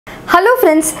Hello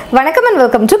friends, welcome and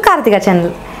welcome to Karthikhachannel.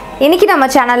 இன்னைக்கு நம்ம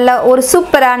சேனல்ல ஒரு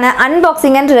சூப்பரான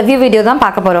unboxing and review வீடியோ தான்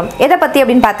பார்க்க போறோம். எதை பத்தி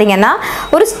அப்படினு பாத்தீங்கன்னா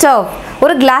ஒரு ஸ்டவ்,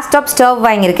 ஒரு glass top ஸ்டவ்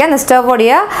வாங்கியிருக்கேன். அந்த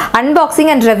ஸ்டவ்வோட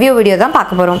unboxing and review வீடியோ தான்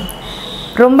பார்க்க போறோம்.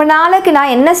 ரொம்ப நாளைக்கு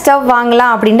நான் என்ன ஸ்டவ்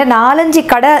வாங்கலாம் அப்படினு 4-5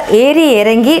 கடை ஏறி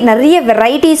இறங்கி நிறைய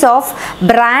varieties of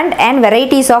brand and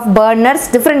varieties of burners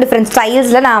different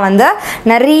stylesல நான் வந்து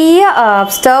நிறைய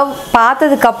ஸ்டவ்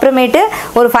பார்த்ததுக்கு அப்புறமேட்டு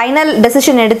ஒரு ஃபைனல்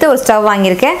டெசிஷன் எடுத்து ஒரு ஸ்டவ்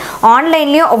வாங்கியிருக்கேன்.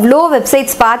 ஆன்லைன்லயும் அவ்ளோ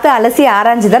வெப்சைட்ஸ் பார்த்து அலசி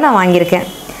ஆராய்ஞ்சு தான் நான் வாங்கியிருக்கேன்.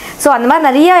 ஸோ அந்த மாதிரி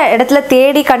நிறைய இடத்துல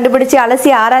தேடி கண்டுபிடிச்சி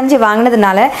அலசி ஆராய்ஞ்சு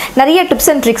வாங்கினதுனால நிறைய டிப்ஸ்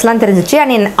அண்ட் ட்ரிக்ஸ்லாம் தெரிஞ்சிச்சு.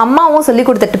 அண்ட் என் அம்மாவும் சொல்லி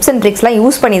கொடுத்த டிப்ஸ் அண்ட் ட்ரிக்ஸ்லாம்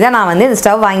யூஸ் பண்ணி தான் நான் வந்து இந்த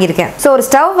ஸ்டவ் வாங்கியிருக்கேன். ஸோ ஒரு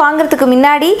ஸ்டவ் வாங்குறதுக்கு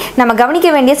முன்னாடி நம்ம கவனிக்க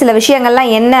வேண்டிய சில விஷயங்கள்லாம்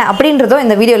என்ன அப்படின்றதும்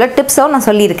இந்த வீடியோவில் டிப்ஸும் நான்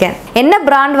சொல்லியிருக்கேன். என்ன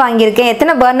பிராண்ட் வாங்கியிருக்கேன்,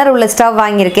 எத்தனை பர்னர் உள்ள ஸ்டவ்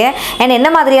வாங்கியிருக்கேன், அண்ட் என்ன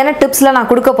மாதிரியான டிப்ஸ்லாம்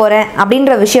நான் கொடுக்க போகிறேன்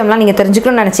அப்படின்ற விஷயம்லாம் நீங்கள்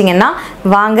தெரிஞ்சுக்கணும்னு நினச்சிங்கன்னா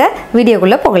வாங்க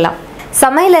வீடியோக்குள்ளே போகலாம்.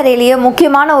 சமையலறையிலேயே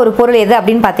முக்கியமான ஒரு பொருள் எது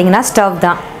அப்படின்னு பார்த்தீங்கன்னா ஸ்டவ்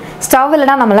தான். ஸ்டவ்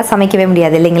இல்லைனா நம்மளால் சமைக்கவே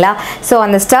முடியாது இல்லைங்களா? ஸோ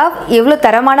அந்த ஸ்டவ் எவ்வளோ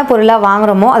தரமான பொருளாக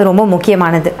வாங்குகிறோமோ அது ரொம்ப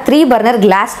முக்கியமானது. 3 பர்னர்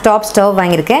கிளாஸ் டாப் ஸ்டவ்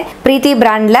வாங்கியிருக்கேன். பிரீத்தி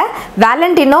பிராண்டில்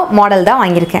வேலண்டினோ மாடல் தான்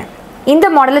வாங்கியிருக்கேன். இந்த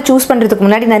மாடலை சூஸ் பண்ணுறதுக்கு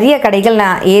முன்னாடி நிறைய கடைகள்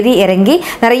நான் ஏறி இறங்கி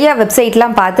நிறைய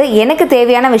வெப்சைட்லாம் பார்த்து எனக்கு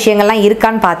தேவையான விஷயங்கள்லாம்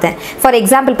இருக்கான்னு பார்த்தேன். ஃபார்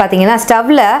எக்ஸாம்பிள் பார்த்தீங்கன்னா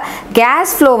ஸ்டவ்வில்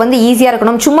கேஸ் ஃப்ளோ வந்து ஈஸியாக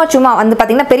இருக்கணும். சும்மா வந்து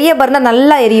பார்த்தீங்கன்னா பெரிய பர்னர்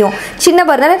நல்லா எரியும், சின்ன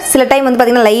பர்னர் சில டைம் வந்து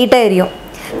பார்த்தீங்கன்னா லைட்டாக எரியும்.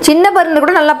 சின்ன பர்னர்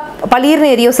கூட நல்லா பளிர்னு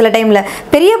எரியும் சில டைமில்.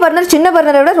 பெரிய பர்னர் சின்ன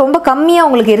பர்னரை விட ரொம்ப கம்மியாக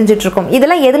உங்களுக்கு எரிஞ்சிட்டு இருக்கும்.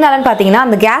 இதெல்லாம் எதனாலன்னு பார்த்தீங்கன்னா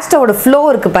அந்த கேஸ் ஸ்டவோட ஃப்ளோ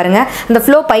இருக்குது பாருங்கள், அந்த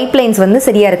ஃப்ளோ பைப் லைன்ஸ் வந்து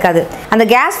சரியாக இருக்காது. அந்த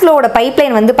கேஸ் ஃப்ளோவோட பைப்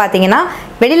லைன் வந்து பார்த்தீங்கன்னா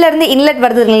வெளியிலேருந்து இன்லெட்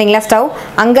வருது இல்லைங்களா ஸ்டவ்,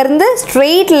 அங்கேருந்து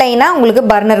ஸ்ட்ரெயிட் லைனாக உங்களுக்கு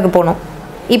பர்னருக்கு போகணும்.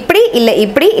 இப்படி இல்லை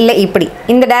இப்படி இல்லை இப்படி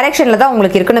இந்த டைரெக்ஷனில் தான்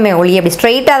உங்களுக்கு இருக்கணுமே ஒழிய, அப்படி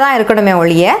ஸ்ட்ரெயிட்டாக தான் இருக்கணுமே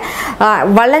ஒழிய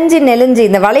வளைஞ்சு நெளிஞ்சு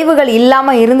இந்த வளைவுகள்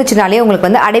இல்லாமல் இருந்துச்சுனாலே உங்களுக்கு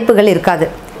வந்து அடைப்புகள் இருக்காது.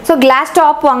 ஸோ கிளாஸ்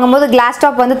டாப் வாங்கும்போது கிளாஸ்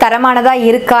டாப் வந்து தரமானதாக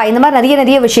இருக்கா, இந்த மாதிரி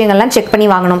நிறைய விஷயங்கள்லாம் செக் பண்ணி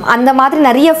வாங்கணும். அந்த மாதிரி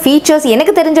நிறைய ஃபீச்சர்ஸ்,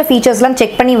 எனக்கு தெரிஞ்ச ஃபீச்சர்ஸ்லாம்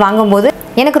செக் பண்ணி வாங்கும்போது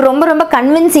எனக்கு ரொம்ப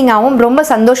கன்வின்சிங்காகவும் ரொம்ப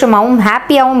சந்தோஷமாகவும்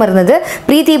ஹாப்பியாகவும் இருந்தது.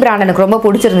 பிரீத்தி பிராண்ட் எனக்கு ரொம்ப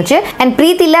பிடிச்சிருந்துச்சு. அண்ட்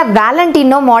பிரீத்தியில்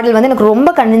வேலண்டினோ மாடல் வந்து எனக்கு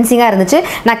ரொம்ப கன்வின்சிங்காக இருந்துச்சு.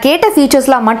 நான் கேட்ட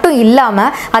ஃபீச்சர்ஸ்லாம் மட்டும்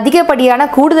இல்லாமல் அதிகப்படியான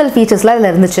கூடுதல் ஃபீச்சர்ஸ்லாம்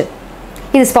இதில் இருந்துச்சு.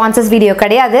 இது ஸ்பான்சர்ஸ் வீடியோ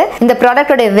கிடையாது. இந்த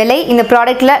ப்ராடக்டோட விலை, இந்த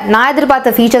ப்ராடக்ட்டில் நான்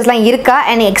எதிர்பார்த்த ஃபீச்சர்ஸ்லாம் இருக்கா,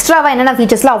 அண்ட் எக்ஸ்ட்ராவாக என்னென்ன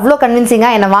ஃபீச்சர்ஸ்லாம் அவ்வளோ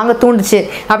கன்வின்சிங்காக என்னை வாங்க தூண்டுச்சு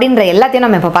அப்படின்ற எல்லாத்தையும்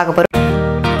நம்ம இப்போ பார்க்க போகிறோம்.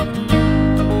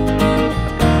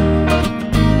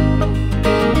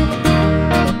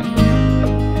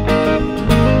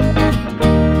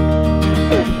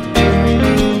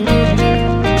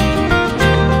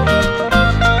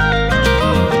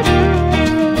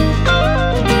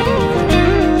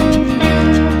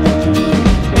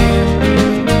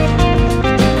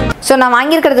 ஸோ நான்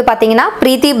வாங்கியிருக்கிறது பார்த்தீங்கன்னா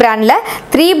பிரீத்தி பிராண்டில்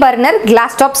 3 பர்னர்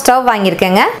கிளாஸ் டாப் ஸ்டவ்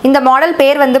வாங்கியிருக்கேங்க. இந்த மாடல்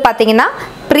பேர் வந்து பார்த்தீங்கன்னா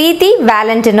பிரீத்தி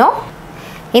வேலண்டினோ.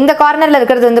 இந்த கார்னரில்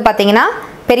இருக்கிறது வந்து பார்த்தீங்கன்னா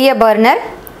பெரிய பர்னர்,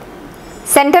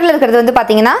 சென்டரில் இருக்கிறது வந்து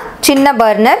பார்த்தீங்கன்னா சின்ன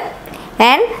பர்னர்,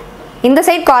 அண்ட் இந்த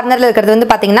சைட் கார்னரில் இருக்கிறது வந்து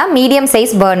பார்த்தீங்கன்னா மீடியம்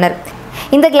சைஸ் பர்னர்.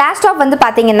 இந்த கிளாஸ் டாப் வந்து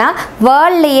பார்த்தீங்கன்னா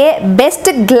வேர்ல்ட்லேயே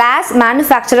பெஸ்ட் கிளாஸ்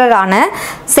மேனுஃபேக்சரரான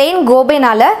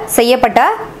Saint-Gobainனால செய்யப்பட்ட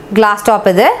கிளாஸ் டாப்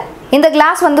இது. இந்த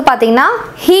கிளாஸ் வந்து பார்த்தீங்கன்னா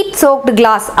ஹீட் சோக்டு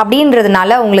கிளாஸ்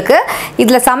அப்படின்றதுனால உங்களுக்கு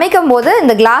இதில் சமைக்கும் போது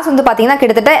இந்த கிளாஸ் வந்து பார்த்தீங்கன்னா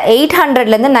கிட்டத்தட்ட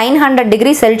 800லேருந்து 900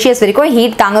 டிகிரி செல்சியஸ் வரைக்கும்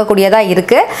ஹீட் தாங்கக்கூடியதாக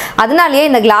இருக்குது. அதனாலேயே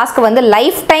இந்த கிளாஸ்க்கு வந்து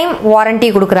லைஃப் டைம்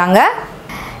வாரண்டி கொடுக்குறாங்க.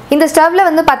 இந்த ஸ்டவ்வில்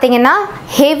வந்து பார்த்தீங்கன்னா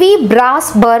ஹெவி பிராஸ்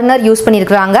பர்னர் யூஸ்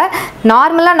பண்ணியிருக்கிறாங்க.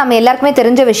 நார்மலாக நம்ம எல்லாருக்குமே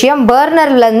தெரிஞ்ச விஷயம்,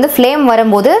 பர்னர்லேருந்து ஃப்ளேம்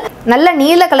வரும்போது நல்ல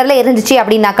நீல கலரில் எரிஞ்சிச்சு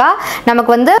அப்படின்னாக்கா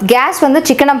நமக்கு வந்து கேஸ் வந்து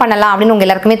சிக்கனம் பண்ணலாம் அப்படின்னு உங்கள்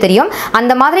எல்லாருக்குமே தெரியும்.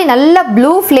 அந்த மாதிரி நல்ல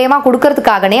ப்ளூ ஃப்ளேமாக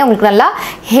கொடுக்கறதுக்காகனே உங்களுக்கு நல்லா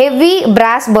ஹெவி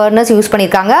பிராஸ் பர்னர்ஸ் யூஸ்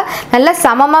பண்ணியிருக்காங்க. நல்லா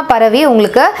சமமாக பரவி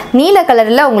உங்களுக்கு நீல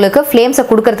கலரில் உங்களுக்கு ஃப்ளேம்ஸை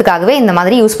கொடுக்கறதுக்காகவே இந்த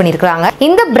மாதிரி யூஸ் பண்ணியிருக்கிறாங்க.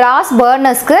 இந்த பிராஸ்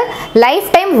பர்னர்ஸ்க்கு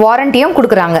லைஃப் டைம் வாரண்டியும்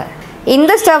கொடுக்குறாங்க.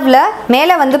 இந்த ஸ்டவ்வில்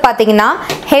மேலே வந்து பார்த்தீங்கன்னா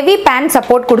ஹெவி பேன்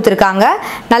சப்போர்ட் கொடுத்துருக்காங்க.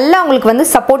 நல்லா உங்களுக்கு வந்து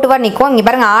சப்போர்ட்டிவாக நிற்கும். இங்கே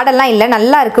பாருங்கள், ஆடெல்லாம் இல்லை,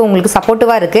 நல்லா இருக்குது, உங்களுக்கு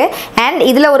சப்போர்ட்டிவாக இருக்குது. அண்ட்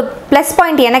இதில் ஒரு ப்ளஸ்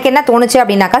பாயிண்ட் எனக்கு என்ன தோணுச்சு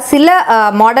அப்படின்னாக்கா, சில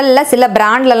மாடலில் சில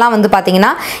பிராண்ட்லலாம் வந்து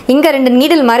பார்த்தீங்கன்னா இங்கே 2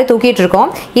 நீடில் மாதிரி தூக்கிட்டு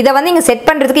இருக்கோம். இதை வந்து இங்கே செட்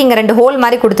பண்ணுறதுக்கு இங்கே 2 ஹோல்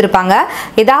மாதிரி கொடுத்துருப்பாங்க.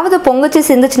 ஏதாவது பொங்குச்சு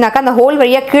சிந்துச்சுனாக்கா அந்த ஹோல்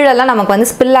வழியாக கீழெல்லாம் நமக்கு வந்து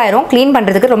ஸ்பில் ஆயிரும், க்ளீன்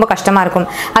பண்ணுறதுக்கு ரொம்ப கஷ்டமாக இருக்கும்.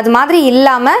 அது மாதிரி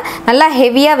இல்லாமல் நல்லா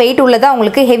ஹெவியாக வெயிட் உள்ளதாக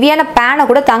உங்களுக்கு ஹெவியான பேனை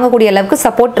கூட தாங்கக்கூடிய அளவுக்கு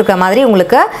சப்போர்ட் இருக்க மாதிரி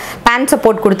உங்களுக்கு பேன்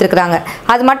சப்போர்ட் கொடுத்துருக்காங்க.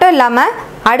 அது மட்டும் இல்லாமல்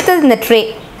அடுத்தது இந்த ட்ரே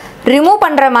ரிமூவ்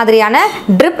பண்ணுற மாதிரியான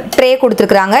ட்ரிப் ட்ரே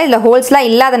கொடுத்துருக்குறாங்க. இதில் ஹோல்ஸ்லாம்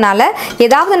இல்லாதனால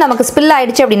ஏதாவது நமக்கு ஸ்பில்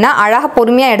ஆகிடுச்சு அப்படின்னா அழகாக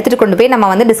பொறுமையாக எடுத்துகிட்டு கொண்டு போய் நம்ம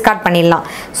வந்து டிஸ்கார்ட் பண்ணிடலாம்.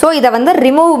 ஸோ இதை வந்து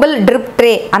ரிமூவபிள் ட்ரிப்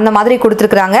ட்ரே அந்த மாதிரி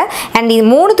கொடுத்துருக்குறாங்க. அண்ட் இது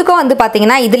 3த்துக்கும் வந்து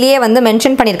பார்த்தீங்கன்னா இதுலேயே வந்து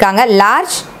மென்ஷன் பண்ணியிருக்காங்க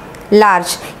large,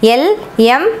 large, L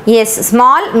M S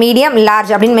small medium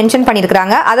large அப்படின்னு மென்ஷன்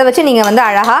பண்ணியிருக்கிறாங்க. அதை வச்சு நீங்கள் வந்து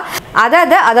அழகாக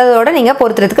அதோட நீங்கள்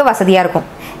பொறுத்துறதுக்கு வசதியாக இருக்கும்.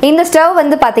 இந்த ஸ்டவ்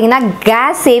வந்து பார்த்தீங்கன்னா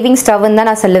கேஸ் சேவிங் ஸ்டவ்னு தான்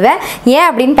நான் சொல்லுவேன். ஏன்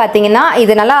அப்படின்னு பார்த்தீங்கன்னா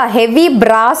இது நல்லா ஹெவி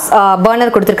பிராஸ்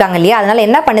பர்னர் கொடுத்துருக்காங்க இல்லையா, அதனால்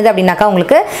என்ன பண்ணுது அப்படின்னாக்கா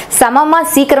உங்களுக்கு சமமாக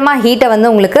சீக்கிரமாக ஹீட்டை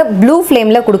வந்து உங்களுக்கு ப்ளூ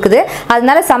ஃப்ளேமில் கொடுக்குது.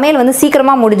 அதனால சமையல் வந்து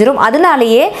சீக்கிரமாக முடிஞ்சிடும்.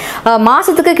 அதனாலேயே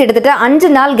மாதத்துக்கு கிட்டத்தட்ட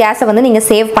 5 நாள் கேஸை வந்து நீங்கள்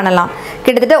சேவ் பண்ணலாம்.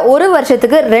 கிட்டத்தட்ட 1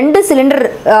 வருஷத்துக்கு 2 சிலிண்டர்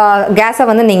கேஸை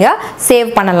வந்து நீங்கள்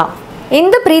சேவ் பண்ணலாம்.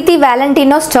 இந்த பிரீத்தி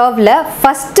வேலண்டினோ ஸ்டவ்வில்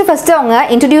ஃபஸ்ட்டு அவங்க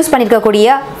இன்ட்ரடியூஸ்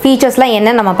பண்ணியிருக்கக்கூடிய ஃபீச்சர்ஸ்லாம்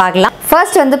என்ன நம்ம பார்க்கலாம்.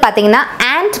 ஃபர்ஸ்ட் வந்து பார்த்தீங்கன்னா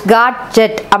ஆண்ட் கார்ட்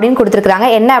ஜெட் அப்படின்னு கொடுத்துருக்குறாங்க.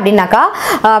 என்ன அப்படின்னாக்கா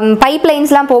பைப்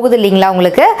லைன்ஸ்லாம் போகுது இல்லைங்களா,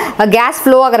 உங்களுக்கு கேஸ்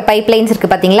ஃப்ளோ ஆகிற பைப் லைன்ஸ்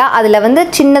இருக்குது பார்த்தீங்களா, அதில் வந்து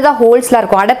சின்னதாக ஹோல்ஸ்லாம்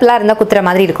இருக்கும், அடப்புலாம் இருந்தால் குத்துற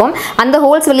மாதிரி இருக்கும். அந்த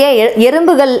ஹோல்ஸ் வழியாக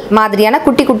எறும்புகள் மாதிரியான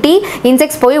குட்டி குட்டி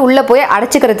இன்செக்ட்ஸ் போய் உள்ளே போய்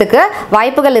அடைச்சிக்கிறதுக்கு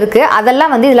வாய்ப்புகள் இருக்குது.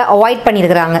 அதெல்லாம் வந்து இதில் அவாய்ட்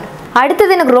பண்ணியிருக்கிறாங்க.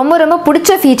 அடுத்தது எனக்கு ரொம்ப ரொம்ப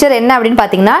பிடிச்ச ஃபீச்சர் என்ன அப்படின்னு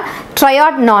பார்த்தீங்கன்னா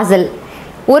ட்ரையாட் நாசல்.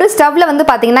 ஒரு ஸ்டவ்வில் வந்து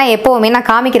பார்த்தீங்கன்னா எப்போவுமே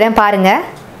நான் காமிக்கிறேன் பாருங்கள்,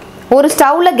 ஒரு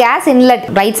ஸ்டவ்வில் கேஸ் இன்லெட்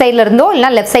ரைட் சைடில் இருந்தோ இல்லை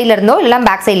லெஃப்ட் சைடில் இருந்தோ இல்லை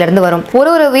பேக் சைடில் இருந்து வரும்.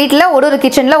 ஒரு வீட்டில் ஒரு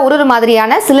கிச்சனில் ஒரு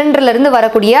மாதிரியான சிலிண்டர்லேருந்து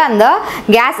வரக்கூடிய அந்த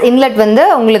கேஸ் இன்லெட் வந்து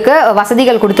உங்களுக்கு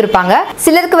வசதிகள் கொடுத்துருப்பாங்க.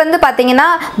 சிலருக்கு வந்து பார்த்தீங்கன்னா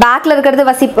பேக்கில் இருக்கிறது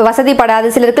வசதிப்படாது,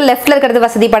 சிலருக்கு லெஃப்ட்டில் இருக்கிறது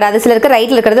வசதிப்படாது, சிலருக்கு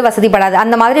ரைட்டில் இருக்கிறது வசதிப்படாது.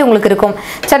 அந்த மாதிரி உங்களுக்கு இருக்கும்.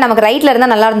 சார் நமக்கு ரைட்டில்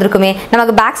இருந்தால் நல்லா இருந்திருக்குமே,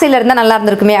 நமக்கு பேக் சைடில் இருந்தால் நல்லா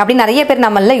இருந்திருக்குமே அப்படின்னு நிறைய பேர்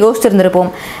நம்மள யோசிச்சிருந்திருப்போம்.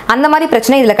 அந்த மாதிரி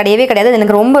பிரச்சனை இதில் கிடையவே கிடையாது.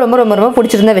 எனக்கு ரொம்ப ரொம்ப ரொம்ப ரொம்ப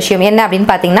பிடிச்சிருந்த விஷயம் என்ன அப்படின்னு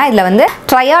பார்த்தீங்கன்னா இதில் வந்து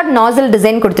ட்ரையாட் நாசல்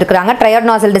டிசைன் கொடுத்துருக்காங்க. ட்ரையாட்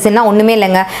நாசல் டிசைன்னா ஒண்ணுமே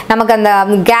இல்லைங்க, நமக்கு அந்த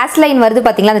கேஸ் லைன் வருது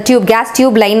பார்த்தீங்களா, அந்த கேஸ்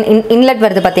டியூப் லைன் இன்லெட்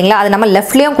வருது பார்த்தீங்களா, அது நம்ம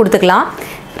லெஃப்ட்லேயும் கொடுத்துக்கலாம்,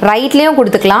 ரைட்லேயும்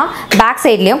கொடுத்துக்கலாம், பேக்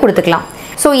சைட்லேயும் கொடுத்துக்கலாம்.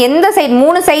 ஸோ எந்த சைடு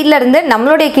 3 சைடில் இருந்து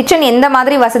நம்மளுடைய கிச்சன் எந்த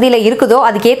மாதிரி வசதியில் இருக்குதோ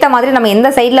அதுக்கேற்ற மாதிரி நம்ம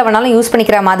எந்த சைடில் வேணாலும் யூஸ்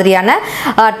பண்ணிக்கிற மாதிரியான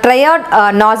ட்ரையாட்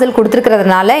நாசல்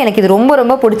கொடுத்துருக்கிறதுனால எனக்கு இது ரொம்ப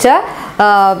ரொம்ப பிடிச்ச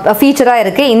ஃபீச்சராக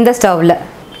இருக்குது இந்த ஸ்டவ்வில்.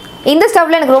 இந்த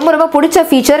ஸ்டவ்வில் எனக்கு ரொம்ப ரொம்ப பிடிச்ச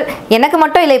ஃபீச்சர் எனக்கு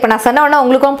மட்டும் இல்லை, இப்போ நான் சொன்னோன்னா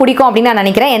உங்களுக்கும் பிடிக்கும் அப்படின்னு நான்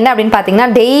நினைக்கிறேன். என்ன அப்படின்னு பார்த்தீங்கன்னா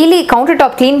டெய்லி கவுண்டர்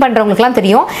டாப் க்ளீன் பண்ணுறவங்களுக்குலாம்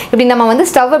தெரியும், இப்படி நம்ம வந்து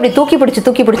ஸ்டவ் அப்படி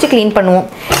தூக்கி பிடிச்சி க்ளீன் பண்ணுவோம்.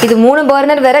 இது 3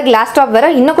 பர்னர் வேறு, கிளாஸ் டாப் வேறு,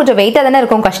 இன்னும் கொஞ்சம் வெயிட்டாக தானே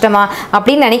இருக்கும், கஷ்டமா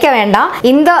அப்படின்னு நினைக்க வேண்டாம்.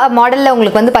 இந்த மாடலில்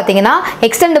உங்களுக்கு வந்து பார்த்தீங்கன்னா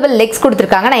எக்ஸ்டெண்டபிள் லெக்ஸ்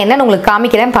கொடுத்துருக்காங்க. நான் என்னென்னு உங்களுக்கு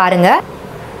காமிக்கிறேன் பாருங்கள்.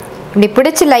 இப்படி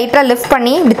பிடிச்சி லைட்டாக லிஃப்ட்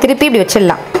பண்ணி இப்படி திருப்பி இப்படி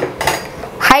வச்சிடலாம்.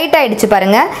 ஹைட் ஆகிடுச்சு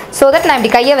பாருங்கள். ஸோ தட் நான்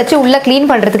இப்படி கையை வச்சு உள்ளே க்ளீன்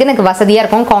பண்ணுறதுக்கு எனக்கு வசதியாக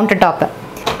இருக்கும். கவுண்டர் டாப்பை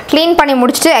க்ளீன் பண்ணி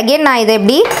முடிச்சுட்டு அகெயின் நான் இதை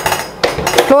எப்படி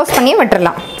க்ளோஸ் பண்ணி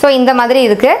விட்டுறலாம். ஸோ இந்த மாதிரி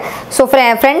இருக்குது. ஸோ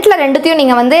ஃப்ரண்ட்டில் ரெண்டுத்தையும்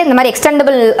நீங்கள் வந்து இந்த மாதிரி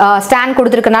எக்ஸ்டெண்டபிள் ஸ்டாண்ட்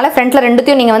கொடுத்துருக்கனால ஃப்ரண்ட்டில்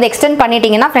ரெண்டுத்தையும் நீங்கள் வந்து எக்ஸ்டெண்ட்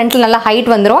பண்ணிட்டீங்கன்னா ஃப்ரண்ட்டில் நல்லா ஹைட்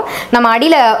வந்துடும். நம்ம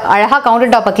அடியில் அழகாக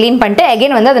கவுண்டர் டாப்பை க்ளீன் பண்ணிட்டு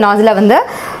அகெயின் வந்து அது நாசில் வந்து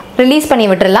ரிலீஸ் பண்ணி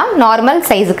விட்டுறலாம். நார்மல்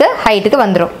சைஸுக்கு ஹைட்டுக்கு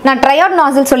வந்துடும். நான் ட்ரையாட்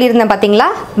நாசில் சொல்லியிருந்தேன் பார்த்தீங்களா,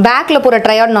 பேக்கில் போகிற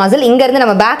ட்ரையாட் நாசில் இங்கேருந்து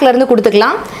நம்ம பேக்கில்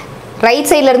கொடுத்துக்கலாம். ரைட்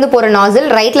சைட்லேருந்து போகிற நாசில்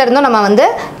ரைட்டில் இருந்தும் நம்ம வந்து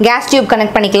கேஸ் டியூப்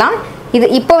கனெக்ட் பண்ணிக்கலாம். இது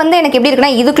இப்போ வந்து எனக்கு எப்படி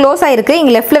இருக்குன்னா இது க்ளோஸ் ஆகிருக்கு,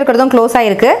 இங்கே லெஃப்ட்டில் இருக்கிறதும் க்ளோஸ்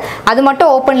ஆகிருக்கு, அது மட்டும்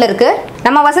ஓப்பனில் இருக்குது.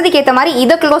 நம்ம வசதிக்கு ஏற்ற மாதிரி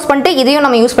இதை க்ளோஸ் பண்ணிட்டு இதையும்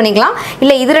நம்ம யூஸ் பண்ணிக்கலாம்,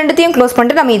 இல்லை இது ரெண்டுத்தையும் க்ளோஸ்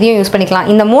பண்ணிட்டு நம்ம இதையும் யூஸ் பண்ணிக்கலாம்.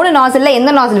 இந்த 3 நாசிலில்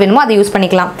எந்த நாசில் வேணுமோ அதை யூஸ்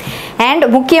பண்ணிக்கலாம். அண்ட்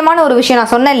முக்கியமான ஒரு விஷயம்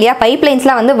நான் சொன்னேன் இல்லையா, பைப்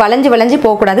லைன்ஸ்லாம் வந்து வளைஞ்சு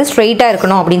போகக்கூடாது, ஸ்ட்ரெயிட்டாக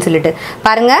இருக்கணும் அப்படின்னு சொல்லிட்டு.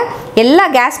 பாருங்கள், எல்லா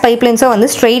கேஸ் பைப் லைன்ஸும் வந்து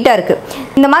ஸ்ட்ரெயிட்டாக இருக்குது.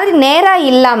 இந்த மாதிரி நேராக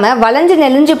இல்லாமல் வளைஞ்சு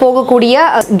நெளிஞ்சு போகக்கூடிய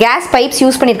கேஸ் பைப்ஸ்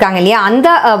யூஸ் பண்ணியிருக்காங்க இல்லையா, அந்த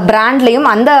பிராண்ட்லையும்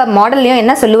அந்த மாடல்லையும்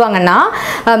என்ன சொல்லுவாங்கன்னா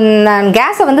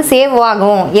கேஸை வந்து சேவ்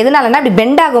ஆகும். எதனாலனா இப்படி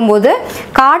பெண்ட் ஆகும்போது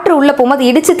காற்று உள்ளே போகும்போது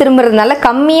இடித்து திரும்புறதுனால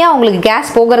கம்மியாக உங்களுக்கு கேஸ்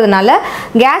போகிறதுனால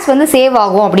கேஸ் வந்து சேவ்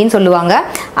ஆகும் அப்படின்னு சொல்லுவாங்க.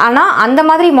 ஆனால் அந்த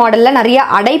மாதிரி மாடலில் நிறைய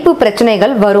அடைப்பு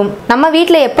பிரச்சனைகள் வரும். நம்ம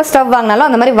வீட்டில் எப்போ ஸ்டவ் வாங்கினாலும்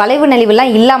அந்த மாதிரி வளைவு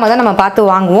நெளிவுலாம் இல்லாமல் தான் நம்ம பார்த்து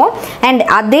வாங்குவோம். அண்ட்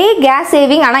அதே கேஸ்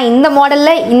சேவிங் ஆனால் இந்த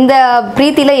மாடலில் இந்த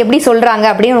பிரீத்தியில் எப்படி சொல்கிறாங்க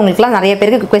அப்படின்னு உங்களுக்குலாம் நிறைய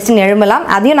பேருக்கு கொஸ்டின் எழும்பலாம்.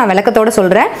 அதையும் நான் விளக்கத்தோடு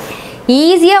சொல்கிறேன்.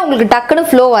 ஈஸியாக உங்களுக்கு டக்குன்னு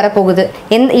ஃப்ளோ வரப்போகுது.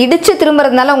 இடித்து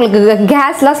திரும்புறதுனால உங்களுக்கு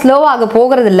கேஸ்லாம் ஸ்லோ ஆக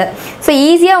போகிறது இல்லை. ஸோ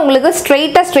ஈஸியாக உங்களுக்கு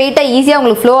ஸ்ட்ரெயிட்டாக ஈஸியாக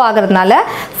உங்களுக்கு ஃப்ளோ ஆகிறதுனால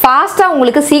ஃபாஸ்ட்டாக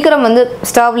உங்களுக்கு சீக்கிரம் வந்து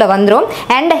ஸ்டவ்வில் வந்துடும்.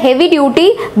 அண்ட் ஹெவி டியூட்டி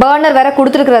பர்னர் வேறு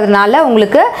கொடுத்துருக்கிறதுனால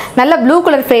உங்களுக்கு நல்ல ப்ளூ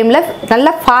கலர் ஃப்ரேமில்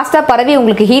நல்லா ஃபாஸ்ட்டாக பரவி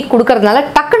உங்களுக்கு ஹீட் கொடுக்கறதுனால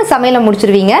டக்குன்னு சமையலை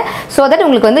முடிச்சிருவீங்க. ஸோ தட்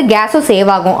உங்களுக்கு வந்து கேஸும்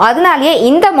சேவ் ஆகும். அதனாலேயே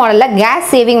இந்த மாடலில் கேஸ்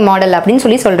சேவிங் மாடல்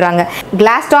அப்படின்னு சொல்கிறாங்க.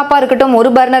 கிளாஸ் டாப்பாக இருக்கட்டும்,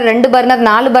 1 பர்னர் 2 பர்னர்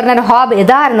 4 பர்னர் ஹாப்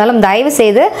எதாக இருந்தாலும் தயவு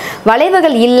செய்து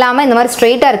வளைவுகள் இல்லாமல் இந்த மாதிரி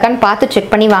ஸ்ட்ரெயிட்டாக இருக்கான்னு பார்த்து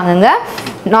செக் பண்ணி வாங்குங்க.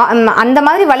 அந்த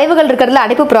மாதிரி வளைவுகள் இருக்கிறதுல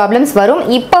அடைப்பு ப்ராப்ளம்ஸ் வரும்.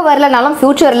 இப்போ வரலனாலும்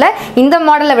ஃபியூச்சரில் இந்த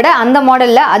மாடலை விட அந்த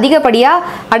மாடலில் அதிகப்படியாக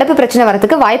அடைப்பு பிரச்சனை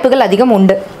வரதுக்கு வாய்ப்புகள் அதிகம்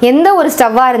உண்டு. எந்த ஒரு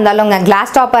ஸ்டவ்வாக இருந்தாலும்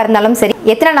கிளாஸ் டாப்பாக இருந்தாலும் சரி,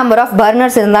 எத்தனை நம்பர் ஆஃப்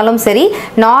பர்னர்ஸ் இருந்தாலும் சரி,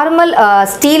 நார்மல்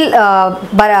ஸ்டீல்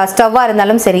ஸ்டவ்வாக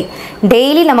இருந்தாலும் சரி,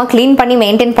 டெய்லி நம்ம க்ளீன் பண்ணி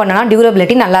மெயின்டைன் பண்ணோன்னா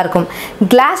டியூரபிலிட்டி நல்லாயிருக்கும்.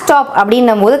 கிளாஸ் டாப்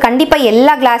அப்படின்னும் போது கண்டிப்பாக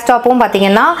எல்லா கிளாஸ் டாப்பும்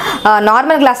பார்த்தீங்கன்னா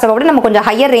நார்மல் கிளாஸ் டாப்பை விட நம்ம கொஞ்சம்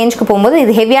ஹையர் ரேஞ்சுக்கு போகும்போது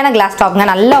இது ஹெவியான கிளாஸ் டாப்ங்க,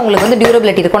 நல்லா உங்களுக்கு வந்து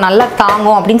டியூரபிலிட்டி இருக்கும், நல்லா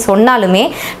தாங்கும் அப்படின்னு சொன்னாலுமே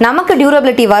நமக்கு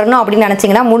டியூரபிலிட்டி வரணும் அப்படின்னு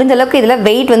நினச்சிங்கன்னா முடிஞ்ச அளவுக்கு இதில்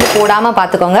வெயிட் வந்து போடாமல்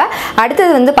பார்த்துக்கோங்க.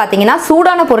 அடுத்தது வந்து பார்த்தீங்கன்னா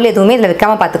சூடான பொருள் எதுவுமே இதில்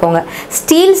வைக்காமல் பார்த்துக்கோங்க.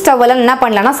 ஸ்டீல் ஸ்டவ்வெல்லாம் என்ன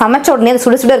பண்ணலாம்னா சமைச்ச உடனே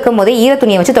சுடு சுடு இருக்கும் போதே ஈர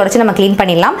துணியை வச்சு தொடச்சி நம்ம க்ளீன்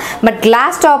பண்ணிடலாம். பட்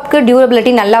கிளாஸ் டாப்க்கு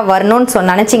டியூரபிலிட்டி நல்லா வரணும்னு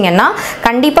நினச்சிங்கன்னா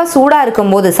கண்டிப்பாக சூடாக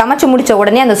இருக்கும்போது சமைச்சு முடிச்ச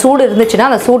உடனே அந்த சூடு இருந்துச்சுன்னா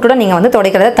அந்த சூட்டோட நீங்கள் வந்து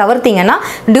துடைக்கிறத தவிர்த்தீங்கன்னா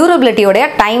டியூரபிலிட்டியோடைய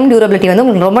டைம் டியூரபிலிட்டி வந்து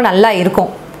உங்களுக்கு ரொம்ப நல்லா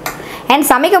இருக்கும். அண்ட்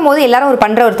சமைக்கும் போது எல்லாரும்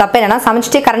பண்ணுற ஒரு தப்பு என்னன்னா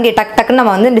சமைச்சிட்டே கரண்டியை டக் டக்குன்னு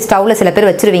நம்ம வந்து ஸ்டவ்வில் சில பேர்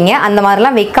வச்சுருவீங்க. அந்த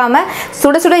மாதிரிலாம் வைக்காமல்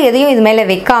சுட சுட எதையும் இது மேலே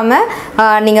வைக்காமல்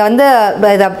நீங்கள் வந்து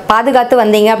இதை பாதுகாத்து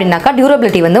வந்தீங்க அப்படின்னாக்கா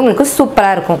டியூரபிலிட்டி வந்து உங்களுக்கு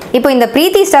சூப்பராக இருக்கும். இப்போ இந்த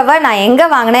பிரீத்தி ஸ்டவ்வை நான் எங்கே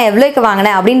வாங்கினேன், எவ்வளோக்கு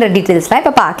வாங்கினேன் அப்படின்ற டீட்டெயில்ஸ்லாம்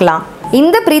இப்போ பார்க்கலாம்.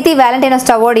 இந்த பிரீத்தி வேலண்டினோ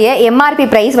ஸ்டவோடைய எம்ஆர்பி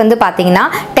ப்ரைஸ் வந்து பார்த்தீங்கன்னா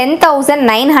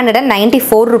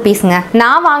 10,994 ருபீஸ்ங்க.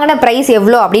 நான் வாங்கின ப்ரைஸ்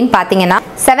எவ்வளோ அப்படின்னு பார்த்தீங்கன்னா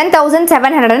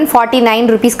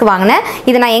 7,749 ருபீஸ்க்கு வாங்கினேன்.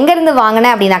 இதை நான் எங்கேருந்து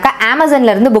வாங்கினேன் அப்படின்னாக்கா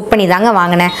அமேசான்லேருந்து புக் பண்ணி தாங்க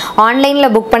வாங்கினேன். ஆன்லைனில்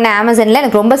புக் பண்ண அமேசானில்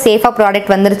எனக்கு ரொம்ப சேஃபாக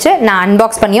ப்ராடக்ட் வந்துருச்சு. நான்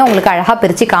அன்பாக்ஸ் பண்ணியும் உங்களுக்கு அழகாக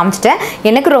பிரித்து காமிச்சிட்டேன்.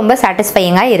 எனக்கு ரொம்ப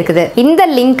சாட்டிஸ்ஃபையிங்காக இருக்குது. இந்த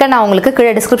லிங்க்கை நான் உங்களுக்கு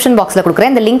கீழே டிஸ்கிரிப்ஷன் பாக்ஸில்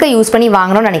கொடுக்குறேன். இந்த லிங்கை யூஸ் பண்ணி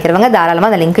வாங்கணும்னு நினைக்கிறவங்க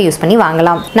தாராளமாக அந்த லிங்கை யூஸ் பண்ணி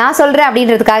வாங்கலாம். நான் சொல்கிறேன்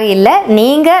அப்படின்றதுக்காக இல்லை,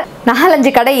 நீங்கள்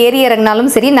 4-5 கடை ஏறி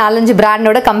இறங்கினாலும் சரி, 4-5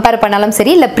 பிராண்டோட கம்பேர் பண்ணாலும்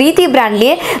சரி, இல்லை பிரீத்தி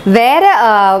பிராண்ட்லேயே வேற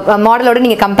மாடலோட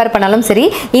நீங்கள் கம்பேர் பண்ணாலும் சரி,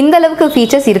 இந்த அளவுக்கு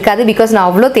ஃபீச்சர்ஸ் இருக்காது. பிகாஸ் நான்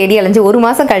அவ்வளோ தேடி அலைஞ்சு 1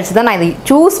 மாதம் கழிச்சு தான் நான் இதை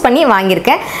சூஸ் பண்ணி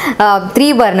வாங்கியிருக்கேன் 3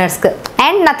 பர்னர்ஸ்க்கு.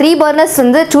 அண்ட் நான் 3 பர்னர்ஸ்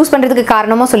வந்து சூஸ் பண்ணுறதுக்கு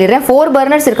காரணமாக சொல்லிடுறேன். 4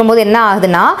 பர்னர்ஸ் இருக்கும்போது என்ன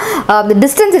ஆகுதுன்னா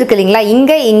டிஸ்டன்ஸ் இருக்குது இல்லைங்களா,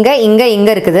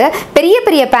 இங்கே இருக்குது. பெரிய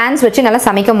பெரிய பேன்ஸ் வச்சு நல்லா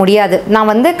சமைக்க முடியாது. நான்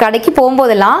வந்து கடைக்கு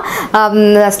போகும்போதெல்லாம்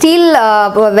ஸ்டீல்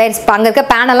அங்கே இருக்க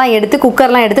பேனெல்லாம் எடுத்து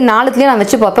குக்கர்லாம் எடுத்து 4த்துலேயும் நான்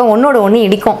வச்சு பார்ப்பேன், ஒன்னோட ஒன்று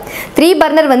இடிக்கும். 3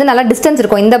 பர்னர் வந்து நல்லா டிஸ்டன்ஸ்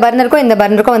இருக்கும். இந்த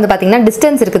பர்னருக்கும் வந்து பார்த்தீங்கன்னா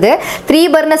டிஸ்டன்ஸ் இருக்குது. 3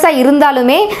 பர்னர்ஸாக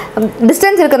இருந்தாலுமே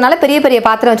டிஸ்டன்ஸ் இருக்கிறதுனால பெரிய பெரிய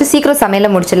பாத்திரம் வச்சு சீக்கிரம் சமையல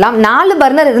முடிச்சிடலாம். 4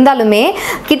 பர்னர் இருந்தாலுமே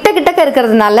கிட்டக்க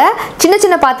இருக்கிறதுனால சின்ன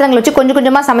சின்ன பாத்திரங்கள் வச்சு கொஞ்சம்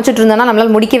கொஞ்சமாக சமைச்சிட்டு இருந்தோம்னா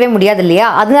நம்மளால் முடிக்கவே முடியாது இல்லையா.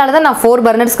 அதனால தான் நான் 4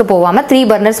 பர்னர்ஸ்க்கு போகாமல் 3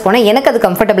 பர்னர்ஸ் போனேன். எனக்கு அது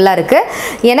கம்ஃபர்டபுளாக இருக்குது.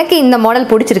 எனக்கு இந்த மாடல்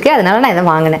பிடிச்சிருக்கு, அதனால நான் இதை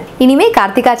வாங்கினேன். இனிமேல்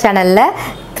கார்த்திகா சேனலில்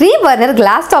 3 பர்னர்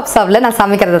கிளாஸ் டாப் ஸ்டவ்வில் நான்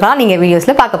சமைக்கிறது தான் நீங்கள்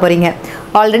வீடியோஸில் பார்க்க போகிறீங்க.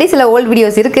 ஆல்ரெடி சில ஓல்டு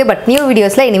வீடியோஸ் இருக்குது, பட் நியூ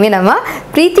வீடியோஸில் இனிமேல் நம்ம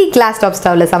பிரீத்தி கிளாஸ் டாப்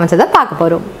ஸ்டவ்வில் சமைச்சதை பார்க்க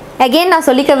போகிறோம். அகெயின் நான்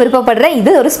சொல்லிக்க விருப்பப்படுறேன்,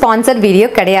 இது ஒரு ஸ்பான்சர் வீடியோ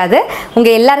கிடையாது.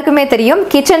 உங்கள் எல்லாருக்குமே தெரியும்,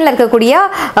 கிச்சனில் இருக்கக்கூடிய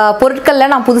பொருட்களில்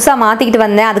நான் புதுசாக மாற்றிக்கிட்டு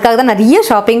வந்தேன். அதுக்காக தான் நிறைய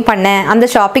ஷாப்பிங் பண்ணேன். அந்த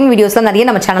ஷாப்பிங் வீடியோஸ்லாம் நிறைய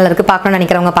நம்ம சேனலில் இருக்குது, பார்க்கணும்னு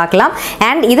நினைக்கிறவங்க பார்க்கலாம்.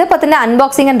 அண்ட் இதை பற்றின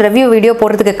அன்பாக்சிங் அண்ட் ரிவ்யூ வீடியோ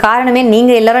போடுறதுக்கு காரணமே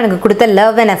நீங்கள் எல்லாரும் எனக்கு கொடுத்த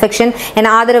லவ் அண்ட் அஃபெக்ஷன்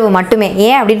அண்ட் ஆதரவு மட்டுமே.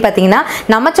 ஏன் அப்படின்னு பார்த்தீங்கன்னா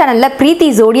நம்ம சேனலில் பிரீத்தி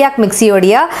ஜோடியாக்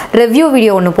மிக்சியோடைய ரிவ்யூ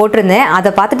வீடியோ ஒன்று போட்டிருந்தேன்.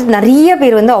 அதை பார்த்துட்டு நிறைய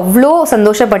பேர் வந்து அவ்வளோ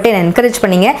சந்தோஷப்பட்டு என்னை என்கரேஜ்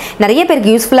பண்ணீங்க. நிறைய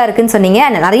பேருக்கு யூஸ்ஃபுல்லாக இருக்குன்னு சொன்னீங்க.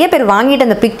 நிறைய பேர் வாங்கிட்டு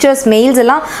அந்த பிக்சர் மெயில்ஸ்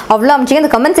எல்லாம் அவ்வளோ அமைச்சிங்க. இந்த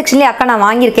கமெண்ட் செக்ஷன்லேயே அக்கா நான்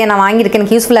வாங்கியிருக்கேன்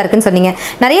எனக்கு யூஸ்ஃபுல்லாக இருக்குன்னு சொன்னீங்க.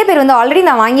 நிறைய பேர் வந்து ஆல்ரெடி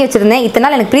நான் வாங்கி வச்சிருந்தேன், இத்தனை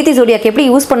நாள் எனக்கு பிரீத்தி ஜோடியாக் எப்படி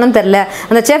யூஸ் பண்ணணும்னு தெரியல,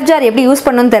 அந்த செஃப் ஜார் எப்படி யூஸ்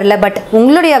பண்ணணும்னு தெரியல, பட்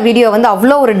உங்களுடைய வீடியோ வந்து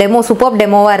அவ்வளோ ஒரு சூப்பர்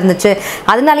டெமோவாக இருந்துச்சு.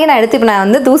 அதனாலேயே நான் இப்போ நான்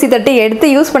வந்து தூசி தட்டி எடுத்து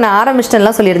யூஸ் பண்ண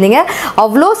ஆரம்பிச்சிட்டேன்லாம் சொல்லியிருந்தீங்க.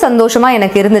 அவ்வளோ சந்தோஷமாக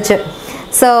எனக்கு இருந்துச்சு.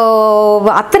 ஸோ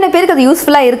அத்தனை பேருக்கு அது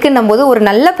யூஸ்ஃபுல்லாக இருக்குன்னும் போது ஒரு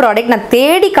நல்ல ப்ராடக்ட் நான்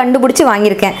தேடி கண்டுபிடிச்சி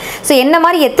வாங்கியிருக்கேன். ஸோ என்ன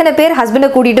மாதிரி எத்தனை பேர் ஹஸ்பண்டை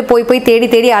கூட்டிகிட்டு போய்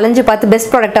தேடி அலைஞ்சு பார்த்து பெஸ்ட்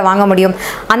ப்ராடக்ட்டை வாங்க முடியும்?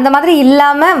 அந்த மாதிரி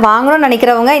இல்லாமல் வாங்கணும்னு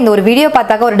நினைக்கிறவங்க இந்த ஒரு வீடியோ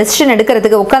பார்த்தாக்க ஒரு டிசிஷன்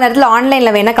எடுக்கிறதுக்கு உட்காந்த இடத்துல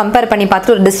ஆன்லைனில் வேணால் கம்பேர் பண்ணி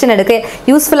பார்த்துட்டு ஒரு டிசிஷன் எடுக்க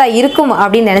யூஸ்ஃபுல்லாக இருக்கும்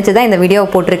அப்படின்னு நினச்சி தான் இந்த வீடியோவை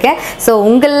போட்டிருக்கேன். ஸோ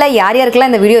உங்களில்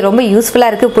யாருக்கெல்லாம் இந்த வீடியோ ரொம்ப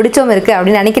யூஸ்ஃபுல்லாக இருக்குது, பிடிச்சவும் இருக்குது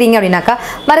அப்படின்னு நினைக்கிறீங்க அப்படின்னாக்கா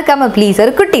மறக்காமல் ப்ளீஸ்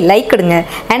ஒரு குட்டி லைக் கொடுங்க.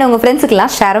 அண்ட் உங்கள்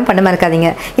ஃப்ரெண்ட்ஸுக்கெல்லாம் ஷேரும் பண்ண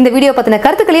மறக்காதீங்க. இந்த வீடியோ பற்றின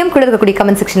கருத்துக்களையும் கூட இருக்கக்கூடிய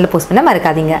கமெண்ட் செக்ஷன்ல போஸ்ட் பண்ண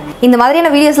மறக்காதீங்க. இந்த மாதிரியான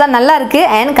வீடியோஸ்லாம் நல்லா இருக்கு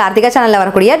அண்ட் கார்த்திகா சேனல்ல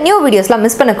வரக்கூடிய நியூ வீடியோஸ்லாம்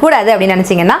மிஸ் பண்ண கூடாது அப்படின்னு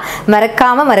நினைச்சீங்கன்னா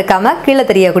மறக்காம கீழே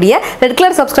தெரியக்கூடிய ரெட்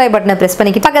கலர் சப்ஸ்கிரைப் பட்டனை பிரஸ்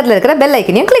பண்ணிட்டு பக்கத்துல இருக்கிற பெல்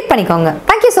ஐக்கனையும் கிளிக் பண்ணிக்கோங்க.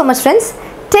 Thank you so much friends.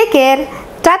 Take care.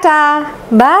 Tata.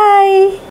 Bye.